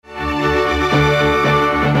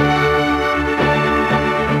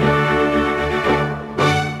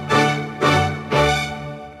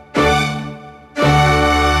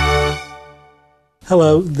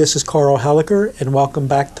Hello, this is Carl Helliker, and welcome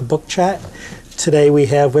back to Book Chat. Today we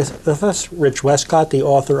have with us Rich Westcott, the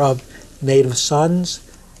author of Native Sons,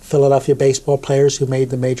 Philadelphia Baseball Players Who Made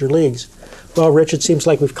the Major Leagues. Well, Rich, it seems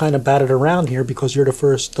like we've kind of batted around here because you're the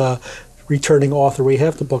first returning author we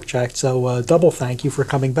have to Book Chat, so double thank you for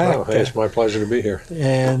coming back. Oh, hey, it's my pleasure to be here.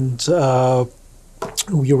 And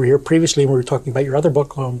you were here previously when we were talking about your other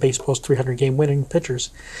book on baseball's 300-game winning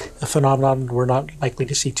pitchers, a phenomenon we're not likely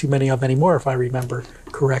to see too many of anymore, if I remember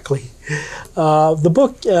correctly. The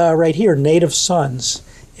book right here, Native Sons,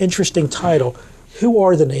 interesting title. Who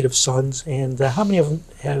are the Native Sons, and how many of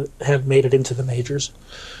them have made it into the majors?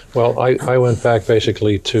 Well, I went back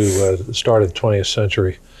basically to the start of the 20th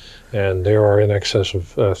century, and there are in excess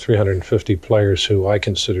of 350 players who I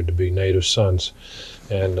consider to be Native Sons.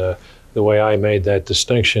 And the way I made that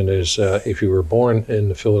distinction is if you were born in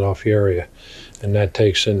the Philadelphia area, and that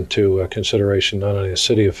takes into consideration not only the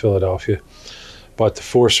city of Philadelphia, but the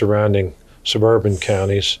four surrounding suburban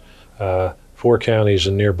counties, 4 counties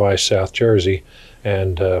in nearby South Jersey,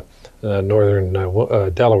 and northern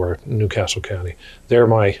Delaware, Newcastle County. They're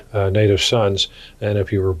my native sons, and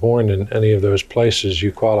if you were born in any of those places,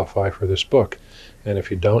 you qualify for this book. And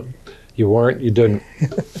if you don't, you weren't, you didn't.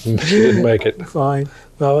 You didn't make it. Fine.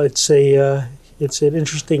 Well, it's an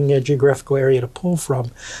interesting geographical area to pull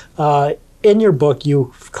from. In your book,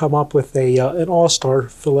 you've come up with an all-star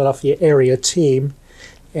Philadelphia area team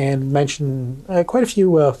and mention quite a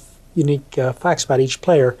few unique facts about each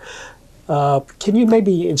player. Can you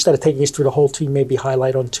maybe, instead of taking us through the whole team, maybe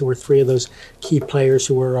highlight on 2 or 3 of those key players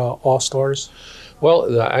who were all-stars?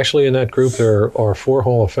 Well, actually in that group there are 4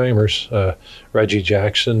 Hall of Famers. Reggie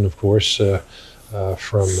Jackson, of course,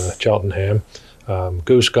 from Cheltenham.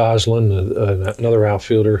 Goose Goslin, another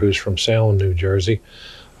outfielder who's from Salem, New Jersey.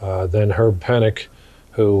 Then Herb Pennock,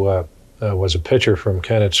 who was a pitcher from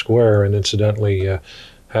Kennett Square and incidentally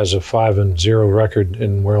has a 5-0 record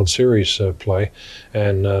in World Series play.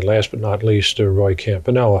 And last but not least, Roy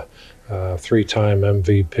Campanella, 3-time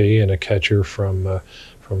MVP and a catcher from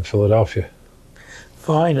Philadelphia.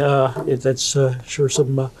 Fine. That's sure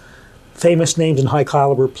some famous names and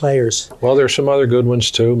high-caliber players. Well, there's some other good ones,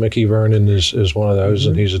 too. Mickey Vernon is one of those,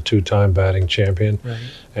 and he's a 2-time batting champion. Right.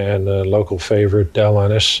 And a local favorite, Del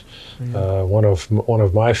Ennis. One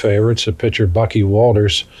of my favorites, a pitcher, Bucky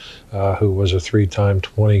Walters, who was a 3-time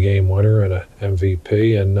 20-game winner and an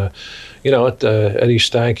MVP. And, Eddie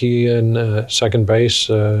Stanky in second base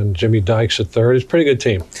and Jimmy Dykes at third. It's a pretty good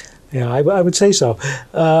team. Yeah, I would say so.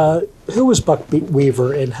 Who was Buck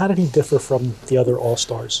Weaver, and how did he differ from the other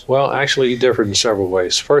All-Stars? Well, actually, he differed in several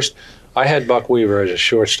ways. First, I had Buck Weaver as a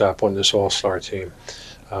shortstop on this All-Star team.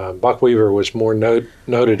 Buck Weaver was more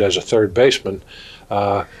noted as a third baseman,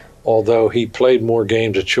 although he played more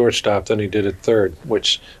games at shortstop than he did at third,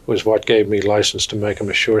 which was what gave me license to make him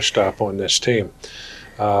a shortstop on this team.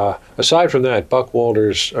 Aside from that, Buck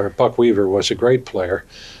Weaver was a great player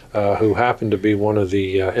who happened to be one of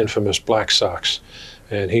the infamous Black Sox.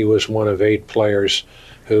 And he was one of 8 players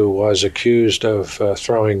who was accused of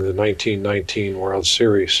throwing the 1919 World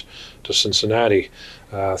Series to Cincinnati.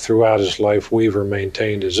 Throughout his life, Weaver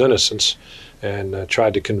maintained his innocence and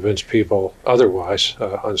tried to convince people otherwise,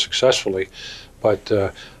 unsuccessfully.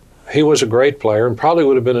 But he was a great player and probably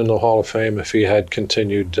would have been in the Hall of Fame if he had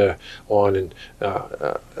continued on. And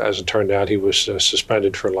as it turned out, he was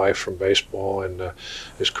suspended for life from baseball, and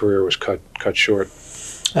his career was cut short.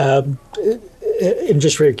 I'm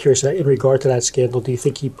just very curious, in regard to that scandal, do you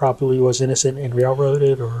think he probably was innocent and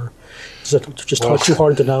railroaded, or is it just too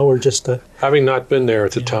hard to know, or just... Having not been there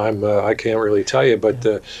at the time, I can't really tell you, but,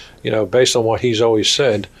 based on what he's always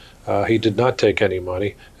said, he did not take any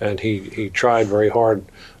money, and he tried very hard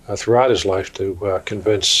throughout his life to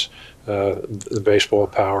convince the baseball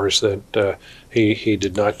powers that he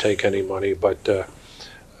did not take any money, but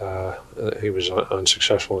he was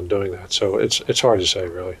unsuccessful in doing that. So it's hard to say,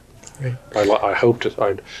 really. Right.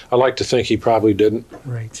 I like to think he probably didn't.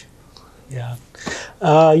 Right. Yeah.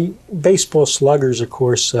 Baseball sluggers, of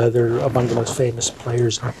course, they're among the most famous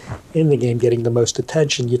players in the game, getting the most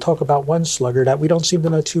attention. You talk about one slugger that we don't seem to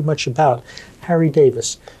know too much about, Harry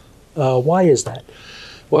Davis. Why is that?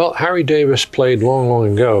 Well, Harry Davis played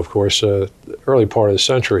long ago, of course, early part of the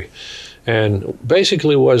century, and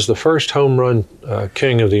basically was the first home run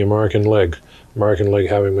king of the American League. American League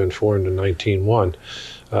having been formed in 1901.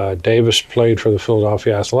 Davis played for the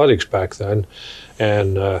Philadelphia Athletics back then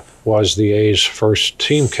and was the A's first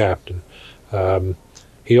team captain.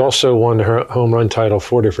 He also won the home run title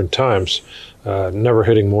 4 different times, never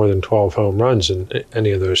hitting more than 12 home runs in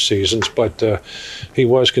any of those seasons, but he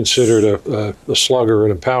was considered a slugger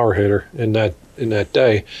and a power hitter in in that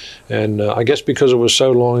day. And I guess because it was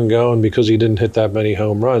so long ago and because he didn't hit that many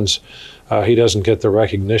home runs, he doesn't get the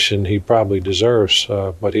recognition he probably deserves.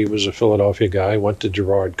 But he was a Philadelphia guy, went to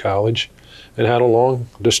Girard College, and had a long,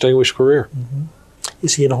 distinguished career. Mm-hmm.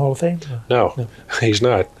 Is he in the Hall of Fame? No, he's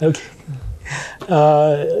not. Okay.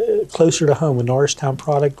 Closer to home, a Norristown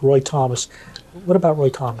product, Roy Thomas. What about Roy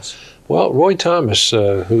Thomas? Well, Roy Thomas,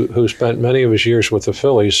 who spent many of his years with the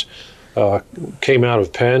Phillies, came out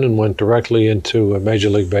of Penn and went directly into Major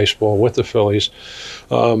League Baseball with the Phillies.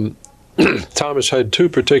 Thomas had two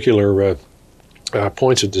particular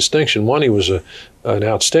points of distinction. One, he was an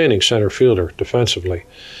outstanding center fielder defensively.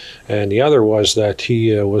 And the other was that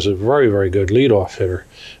he was a very, very good leadoff hitter,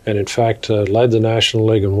 and in fact led the National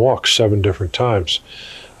League in walks 7 different times.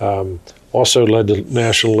 Also led the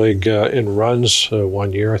National League in runs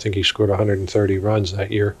 1 year. I think he scored 130 runs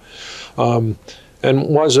that year. And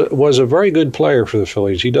was a very good player for the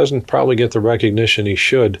Phillies. He doesn't probably get the recognition he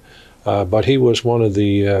should, but he was one of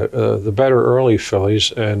the better early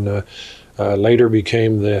Phillies, and later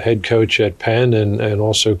became the head coach at Penn and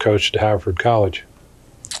also coached at Harvard College.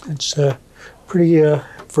 It's a pretty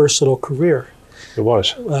versatile career. It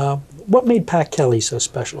was. What made Pat Kelly so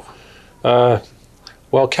special?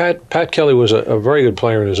 Well, Pat Kelly was a very good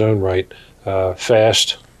player in his own right.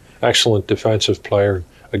 Fast, excellent defensive player.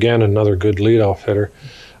 Again, another good leadoff hitter.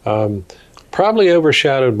 Probably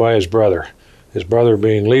overshadowed by his brother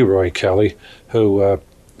being Leroy Kelly, who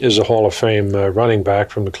is a Hall of Fame running back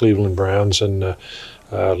from the Cleveland Browns and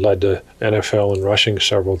led the NFL in rushing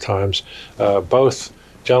several times. Both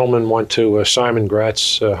gentlemen went to Simon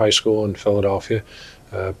Gratz High School in Philadelphia.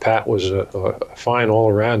 Pat was a fine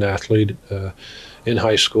all-around athlete in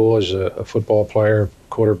high school as a football player,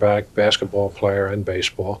 quarterback, basketball player, and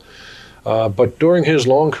baseball. But during his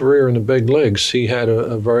long career in the big leagues, he had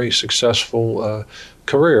a very successful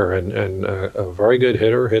career and a very good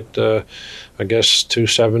hitter, hit, I guess,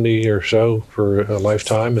 270 or so for a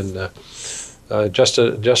lifetime, and just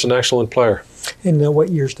an excellent player. And what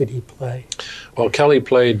years did he play? Well, Kelly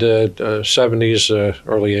played 70s,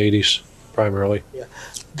 early 80s, primarily. Yeah.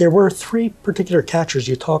 There were 3 particular catchers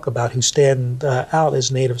you talk about who stand out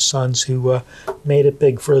as native sons who made it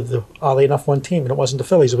big for oddly enough, one team, and it wasn't the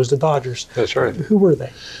Phillies, it was the Dodgers. That's right. Who were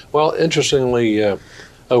they? Well, interestingly,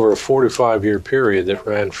 over a 45-year period that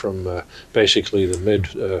ran from basically the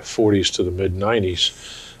mid-40s to the mid-90s,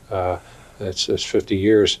 that's 50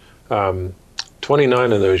 years,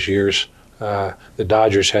 29 of those years, the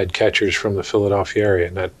Dodgers had catchers from the Philadelphia area,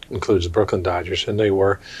 and that includes the Brooklyn Dodgers, and they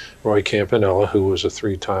were Roy Campanella, who was a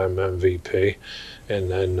 3-time MVP, and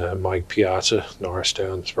then Mike Piazza,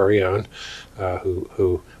 Norristown's very own,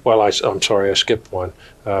 I'm sorry, I skipped one,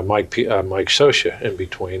 Mike Scioscia in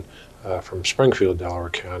between, from Springfield, Delaware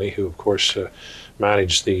County, who of course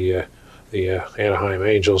managed the Anaheim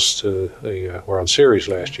Angels to the World Series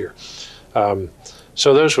last year.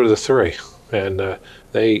 So those were the 3, and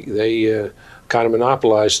they kind of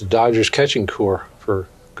monopolized the Dodgers catching corps for a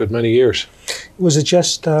good many years. Was it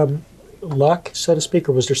just luck, so to speak,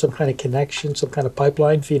 or was there some kind of connection, some kind of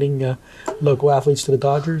pipeline feeding local athletes to the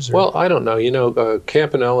Dodgers? Or? Well, I don't know. You know,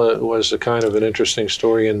 Campanella was a kind of an interesting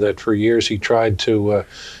story in that for years he tried to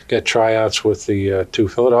get tryouts with the 2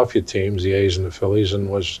 Philadelphia teams, the A's and the Phillies, and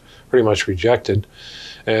was pretty much rejected.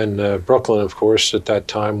 And Brooklyn, of course, at that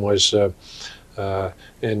time was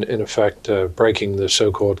in effect breaking the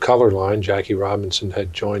so-called color line. Jackie Robinson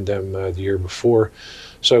had joined them the year before.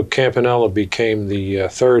 So Campanella became the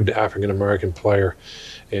 3rd African-American player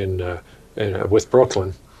with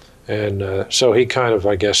Brooklyn. And so he kind of,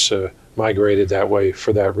 I guess, migrated that way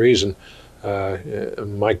for that reason.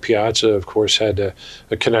 Mike Piazza, of course, had a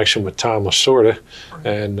connection with Tom Lasorda,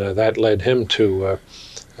 and that led him to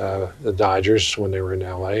the Dodgers when they were in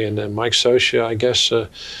L.A. And then Mike Scioscia, I guess,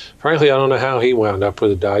 frankly, I don't know how he wound up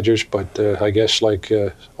with the Dodgers, but I guess like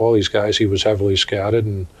all these guys, he was heavily scouted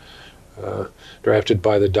and drafted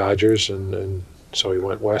by the Dodgers, and so he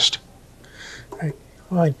went west. Right.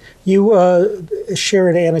 Fine. You share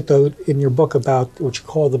an anecdote in your book about what you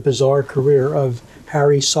call the bizarre career of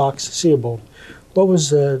Harry Sox Seibold. What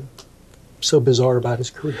was so bizarre about his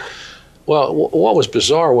career? Well, what was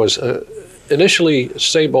bizarre was initially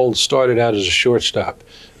Seibold started out as a shortstop,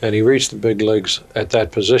 and he reached the big leagues at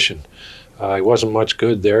that position. He wasn't much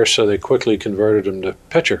good there, so they quickly converted him to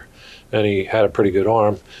pitcher, and he had a pretty good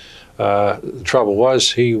arm. The trouble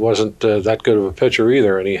was he wasn't that good of a pitcher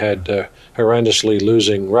either, and he had horrendously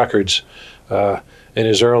losing records in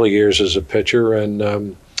his early years as a pitcher,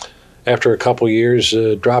 and after a couple years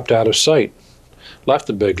dropped out of sight, left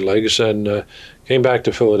the big leagues, and came back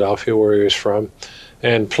to Philadelphia, where he was from,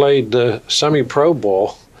 and played semi-pro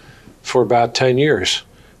ball for about 10 years.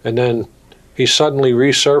 And then he suddenly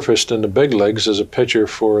resurfaced in the big leagues as a pitcher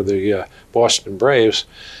for the Boston Braves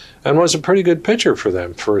and was a pretty good pitcher for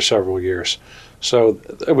them for several years. So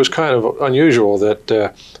it was kind of unusual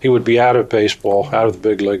that he would be out of baseball, out of the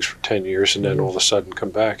big leagues for 10 years, and then all of a sudden come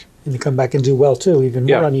back. And to come back and do well, too, even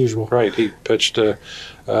more unusual. Right. He pitched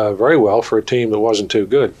very well for a team that wasn't too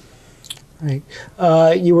good. Right.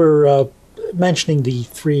 You were mentioning the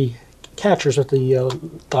three catchers with the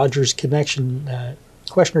Dodgers connection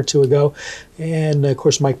question or two ago, and of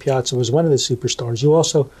course Mike Piazza was one of the superstars. You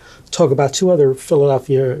also talk about two other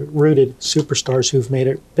Philadelphia-rooted superstars who've made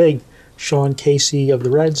it big, Sean Casey of the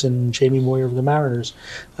Reds and Jamie Moyer of the Mariners.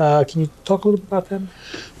 Can you talk a little bit about them?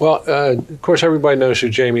 Well, of course everybody knows who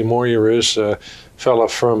Jamie Moyer is, a fella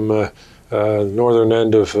from northern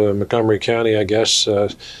end of Montgomery County, I guess,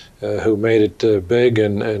 who made it big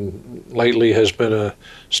and lately has been a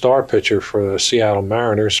star pitcher for the Seattle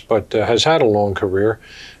Mariners, but has had a long career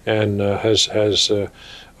and has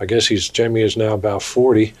I guess Jamie is now about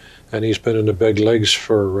 40, and he's been in the big leagues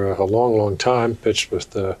for a long time, pitched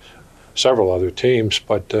with several other teams,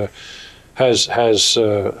 but has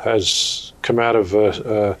come out of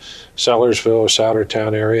Sellersville,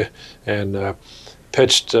 Soudertown area, and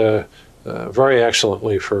pitched very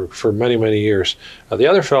excellently for many years. The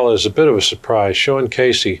other fellow is a bit of a surprise, Sean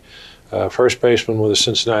Casey, first baseman with the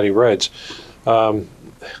Cincinnati Reds.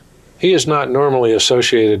 He is not normally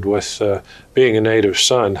associated with being a native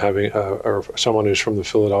son, or someone who's from the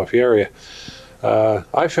Philadelphia area.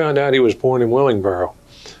 I found out he was born in Willingboro.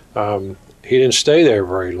 He didn't stay there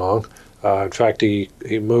very long. In fact, he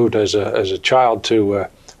moved as a child to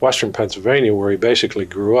western Pennsylvania, where he basically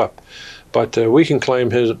grew up. But we can claim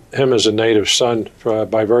him as a native son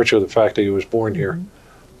by virtue of the fact that he was born here.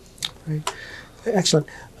 Right. Excellent.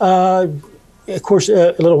 Of course,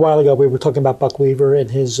 a little while ago we were talking about Buck Weaver and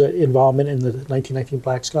his involvement in the 1919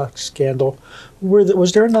 Black Sox scandal.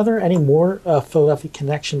 Was there any more Philadelphia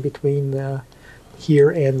connection between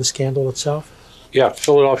here and the scandal itself? Yeah,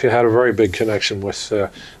 Philadelphia had a very big connection with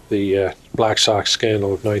the Black Sox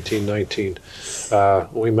scandal of 1919.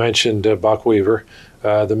 We mentioned Buck Weaver.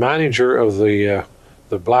 The manager of the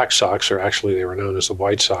Black Sox, or actually they were known as the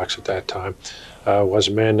White Sox at that time, was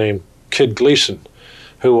a man named Kid Gleason,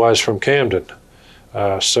 who was from Camden.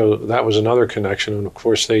 So that was another connection, and of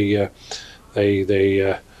course they threw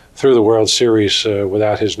the World Series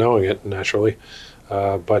without his knowing it, naturally.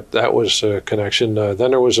 But that was a connection.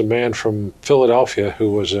 Then there was a man from Philadelphia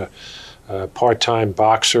who was a part-time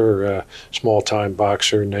boxer, small-time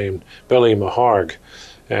boxer named Billy Maharg,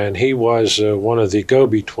 and he was one of the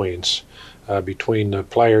go-betweens between the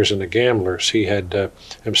players and the gamblers. He had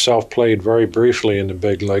himself played very briefly in the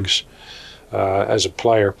big leagues as a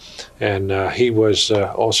player, and he was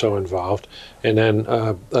also involved. And then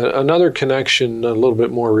another connection, a little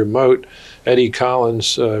bit more remote, Eddie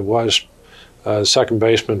Collins was second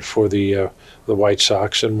baseman for the White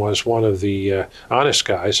Sox and was one of the honest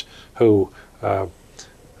guys who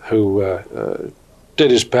did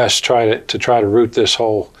his best to try to root this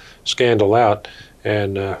whole scandal out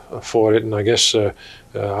and fought it. And I guess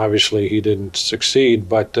obviously he didn't succeed,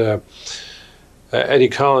 but Eddie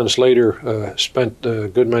Collins later spent a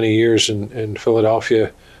good many years in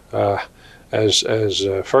Philadelphia as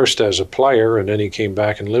first as a player, and then he came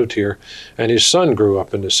back and lived here. And his son grew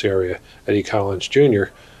up in this area, Eddie Collins Jr.,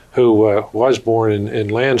 who was born in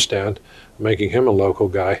Lansdowne, making him a local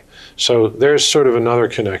guy. So there's sort of another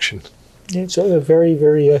connection. It's a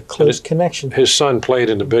very close connection. His son played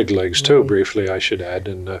in the big leagues too, briefly, I should add,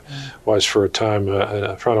 and was for a time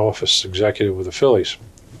a front office executive with the Phillies.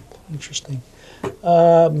 Interesting.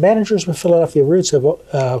 Managers with Philadelphia roots have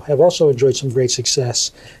also enjoyed some great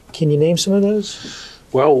success. Can you name some of those?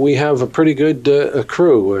 Well, we have a pretty good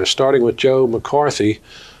crew, starting with Joe McCarthy,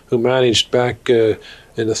 who managed back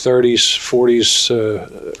in the 30s, 40s,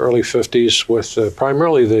 early 50s with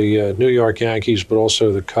primarily the New York Yankees, but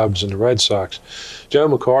also the Cubs and the Red Sox. Joe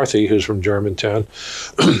McCarthy, who's from Germantown,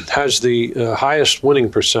 has the highest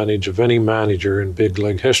winning percentage of any manager in big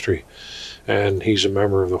league history, and he's a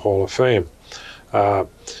member of the Hall of Fame. The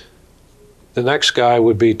next guy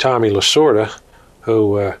would be Tommy Lasorda,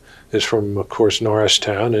 who is from, of course,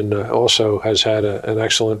 Norristown, and also has had an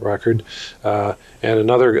excellent record. And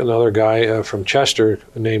another guy from Chester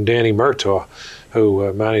named Danny Murtaugh,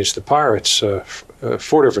 who managed the Pirates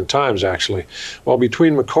 4 different times, actually. Well,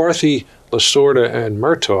 between McCarthy, Lasorda, and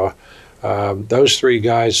Murtaugh, those three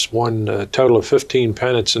guys won a total of 15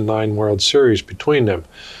 pennants and 9 World Series between them.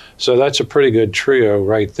 So that's a pretty good trio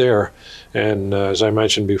right there. And as I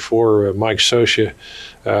mentioned before, Mike Scioscia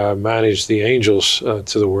managed the Angels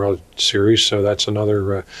to the World Series, so that's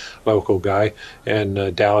another local guy.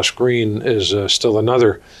 And Dallas Green is still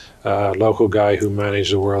another local guy who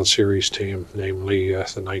managed the World Series team, namely the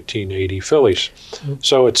 1980 Phillies.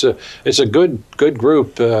 So it's a good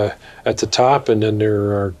group at the top, and then there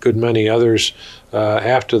are a good many others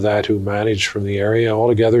after that who managed from the area.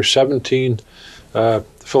 Altogether, 17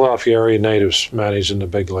 Philadelphia area natives managed in the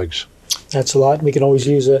big leagues. That's a lot. We can always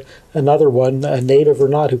use another one, a native or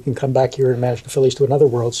not, who can come back here and manage the Phillies to another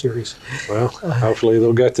World Series. Well, hopefully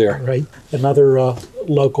they'll get there. Right. Another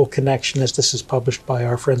local connection, as this is published by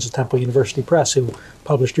our friends at Temple University Press, who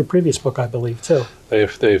published your previous book, I believe, too.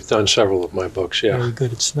 They've done several of my books, yeah. Very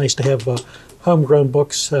good. It's nice to have homegrown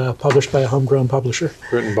books published by a homegrown publisher.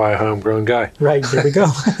 Written by a homegrown guy. Right. There we go.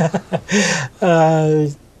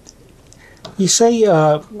 You say,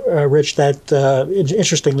 Rich, that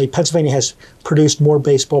interestingly, Pennsylvania has produced more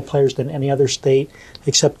baseball players than any other state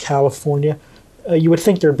except California. You would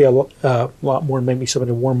think there'd be a lot more, maybe some of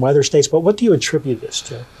the warm weather states, but what do you attribute this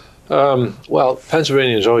to? Well,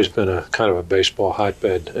 Pennsylvania has always been a kind of a baseball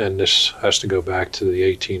hotbed, and this has to go back to the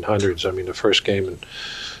 1800s. I mean, the first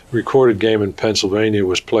recorded game in Pennsylvania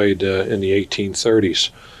was played in the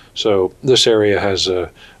 1830s. So this area has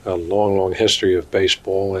a long history of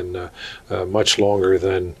baseball, and much longer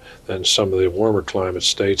than some of the warmer climate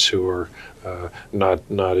states who are not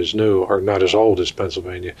as new or not as old as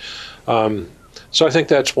Pennsylvania. So I think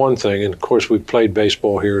that's one thing. And of course, we've played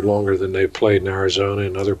baseball here longer than they've played in Arizona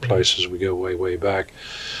and other places. We go way back.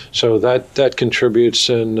 So that contributes.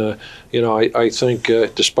 And I think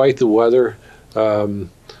despite the weather,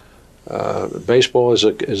 baseball is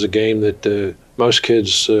a game that most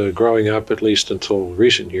kids growing up, at least until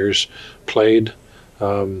recent years, played.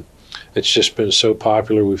 It's just been so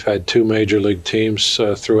popular. We've had 2 major league teams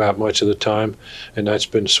throughout much of the time, and that's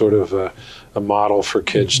been sort of a model for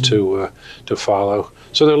kids to follow.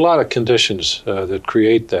 So there are a lot of conditions that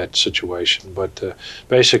create that situation. But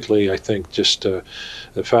basically, I think just the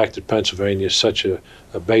fact that Pennsylvania is such a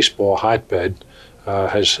baseball hotbed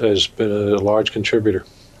has been a large contributor.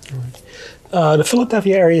 The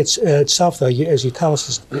Philadelphia area itself, though, as you tell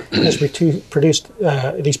us, has produced,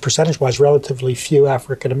 at least percentage-wise, relatively few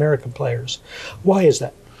African-American players. Why is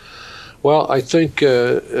that? Well, I think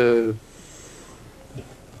you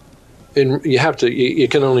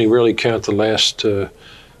can only really count the last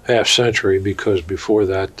half century, because before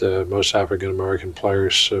that, most African-American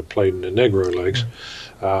players played in the Negro leagues.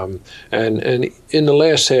 And in the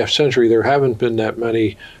last half century, there haven't been that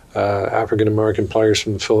many African-American players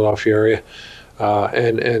from the Philadelphia area,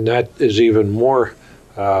 and that is even more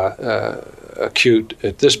acute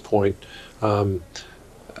at this point.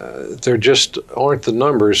 There just aren't the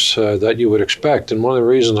numbers that you would expect, and one of the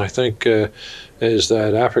reasons I think is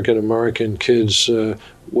that African-American kids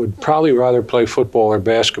would probably rather play football or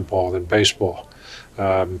basketball than baseball.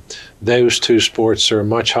 Those two sports are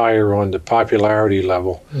much higher on the popularity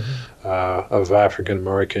level of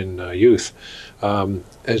African-American youth.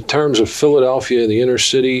 In terms of Philadelphia, the inner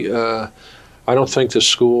city, I don't think the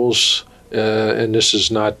schools, and this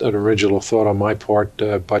is not an original thought on my part,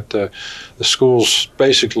 but the schools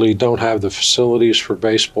basically don't have the facilities for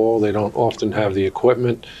baseball. They don't often have the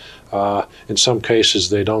equipment. In some cases,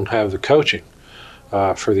 they don't have the coaching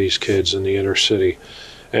for these kids in the inner city.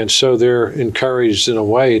 And so they're encouraged in a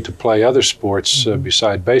way to play other sports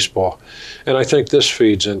beside baseball. And I think this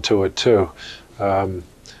feeds into it too.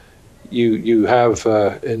 You have,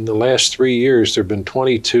 in the last 3 years, there have been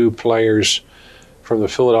 22 players from the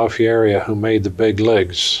Philadelphia area who made the big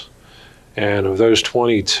leagues. And of those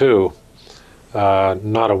 22,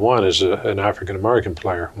 not a one is an African-American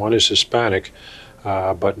player. One is Hispanic,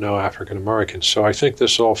 but no African-American. So I think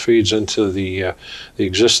this all feeds into the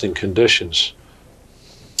existing conditions.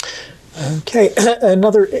 Okay,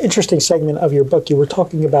 another interesting segment of your book, you were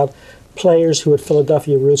talking about players who had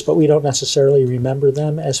Philadelphia roots, but we don't necessarily remember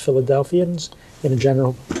them as Philadelphians in a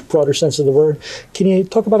general, broader sense of the word. Can you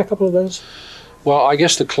talk about a couple of those? Well, I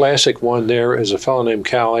guess the classic one there is a fellow named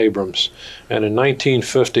Cal Abrams. And in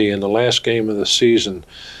 1950, in the last game of the season,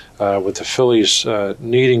 with the Phillies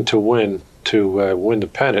needing to win the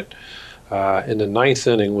pennant, in the ninth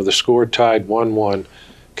inning with the score tied 1-1,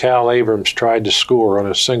 Cal Abrams tried to score on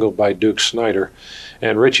a single by Duke Snyder,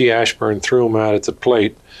 and Richie Ashburn threw him out at the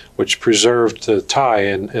plate, which preserved the tie,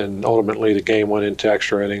 and ultimately the game went into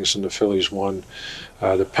extra innings and the Phillies won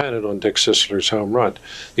the pennant on Dick Sisler's home run.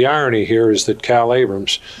 The irony here is that Cal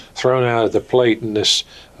Abrams, thrown out at the plate in this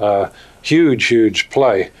huge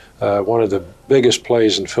play, one of the biggest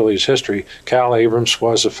plays in Phillies history, Cal Abrams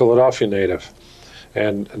was a Philadelphia native.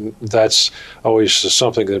 And that's always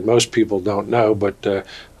something that most people don't know, but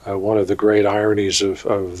one of the great ironies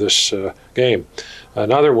of this game.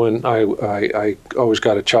 Another one I always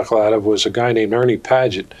got a chuckle out of was a guy named Ernie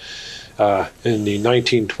Padgett in the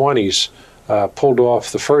 1920s. Pulled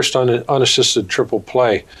off the first unassisted triple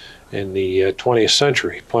play in the 20th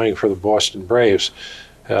century, playing for the Boston Braves.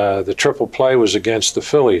 The triple play was against the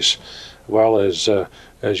Phillies. Well, as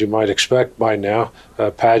you might expect by now,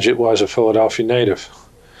 Padgett was a Philadelphia native.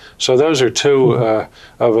 So those are two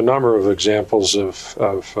of a number of examples of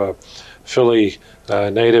Philly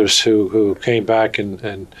natives who came back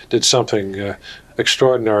and did something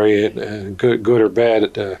extraordinary and good or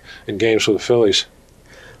bad in games with the Phillies.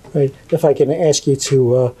 Right. If I can ask you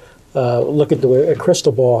to look into a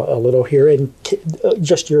crystal ball a little here, and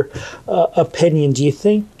just your opinion, do you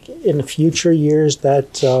think in the future years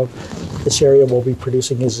that this area will be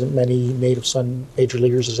producing as many native son major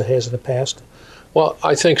leaguers as it has in the past? Well,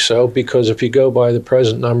 I think so, because if you go by the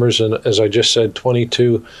present numbers, and as I just said,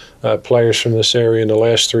 22 players from this area in the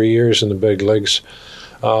last 3 years in the big leagues,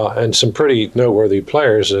 and some pretty noteworthy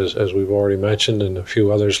players, as we've already mentioned, and a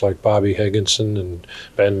few others like Bobby Higginson and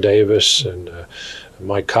Ben Davis and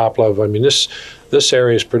Mike Koplov. I mean, this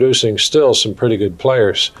area is producing still some pretty good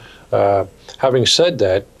players. Having said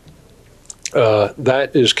that,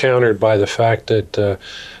 that is countered by the fact that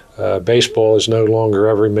baseball is no longer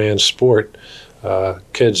every man's sport.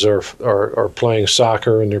 Kids are playing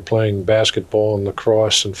soccer, and they're playing basketball and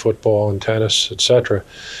lacrosse and football and tennis, etc.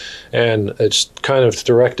 And it's kind of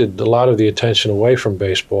directed a lot of the attention away from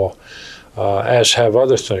baseball, as have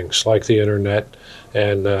other things like the internet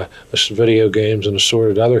and video games and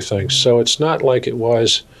assorted other things. So it's not like it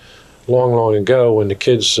was long ago when the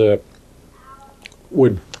kids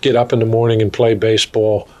would get up in the morning and play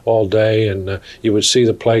baseball all day, and you would see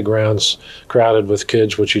the playgrounds crowded with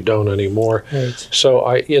kids, which you don't anymore. Right.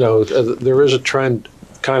 So there is a trend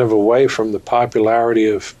kind of away from the popularity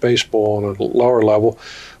of baseball on a lower level,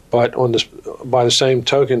 but by the same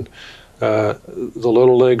token, the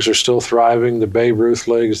little leagues are still thriving. The Babe Ruth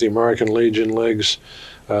leagues, the American Legion leagues,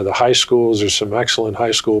 the high schools. There's some excellent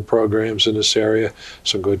high school programs in this area,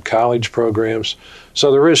 some good college programs.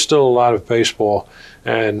 So there is still a lot of baseball.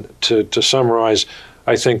 And to summarize,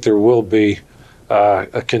 I think there will be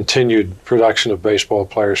a continued production of baseball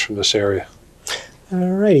players from this area. All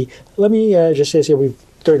righty. Let me just ask you,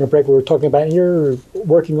 during the break we were talking about, you're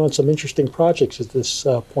working on some interesting projects at this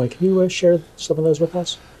point. Can you share some of those with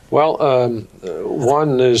us? Well,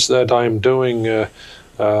 one is that I'm doing an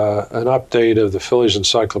update of the Phillies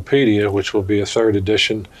Encyclopedia, which will be a 3rd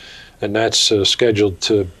edition, and that's scheduled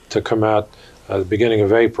to come out at the beginning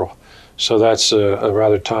of April. So that's a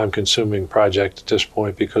rather time-consuming project at this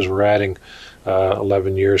point, because we're adding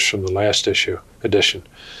 11 years from the last edition.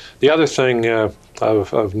 The other thing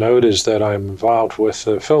of note is that I'm involved with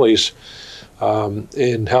the Phillies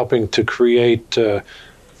in helping to create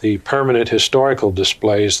the permanent historical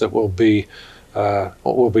displays that will be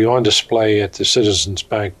on display at the Citizens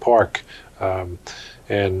Bank Park.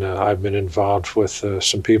 And I've been involved with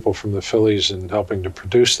some people from the Phillies in helping to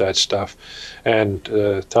produce that stuff. And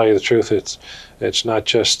tell you the truth, it's not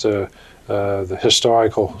just the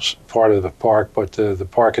historical part of the park, but the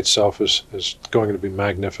park itself is going to be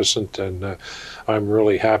magnificent. And I'm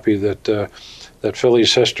really happy that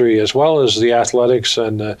Phillies history, as well as the athletics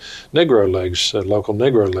and Negro Leagues, local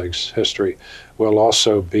Negro Leagues history, will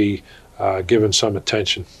also be given some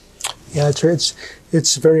attention. Yeah,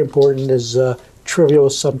 it's very important, as trivial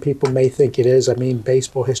as some people may think it is. I mean,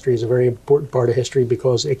 baseball history is a very important part of history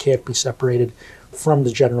because it can't be separated from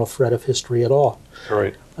the general thread of history at all. All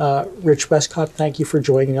right. Rich Westcott, thank you for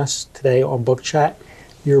joining us today on Book Chat.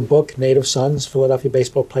 Your book, Native Sons, Philadelphia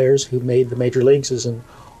Baseball Players Who Made the Major Leagues, is in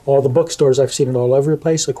all the bookstores. I've seen it all over the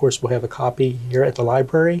place. Of course, we'll have a copy here at the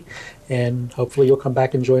library, and hopefully you'll come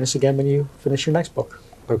back and join us again when you finish your next book.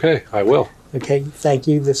 Okay, I will. Okay, thank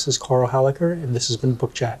you. This is Carl Hallaker, and this has been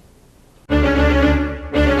Book Chat.